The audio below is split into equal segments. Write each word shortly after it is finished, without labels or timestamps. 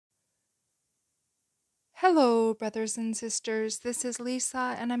Hello, brothers and sisters. This is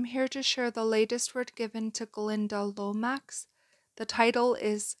Lisa, and I'm here to share the latest word given to Glynda Lomax. The title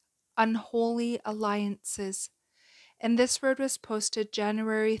is Unholy Alliances, and this word was posted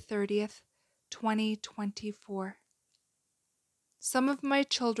January 30th, 2024. Some of my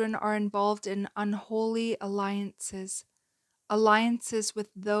children are involved in unholy alliances, alliances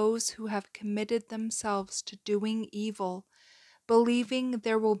with those who have committed themselves to doing evil, believing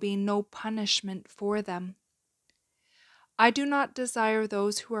there will be no punishment for them. I do not desire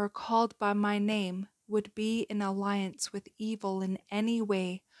those who are called by my name would be in alliance with evil in any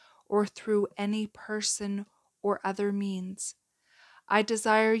way or through any person or other means. I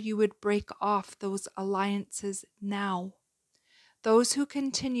desire you would break off those alliances now. Those who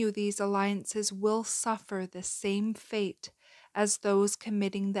continue these alliances will suffer the same fate as those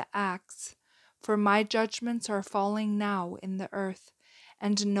committing the acts, for my judgments are falling now in the earth,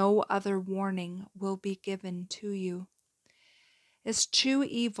 and no other warning will be given to you. Eschew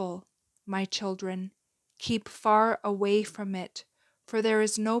evil, my children. Keep far away from it, for there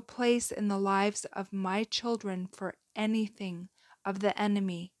is no place in the lives of my children for anything of the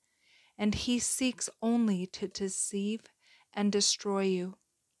enemy, and he seeks only to deceive and destroy you.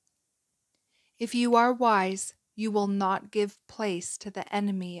 If you are wise, you will not give place to the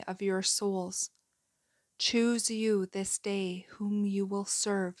enemy of your souls. Choose you this day whom you will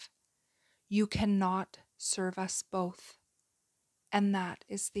serve. You cannot serve us both. And that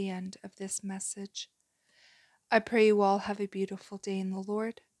is the end of this message. I pray you all have a beautiful day in the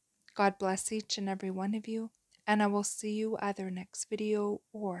Lord. God bless each and every one of you, and I will see you either next video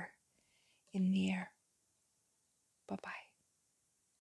or in the air. Bye-bye.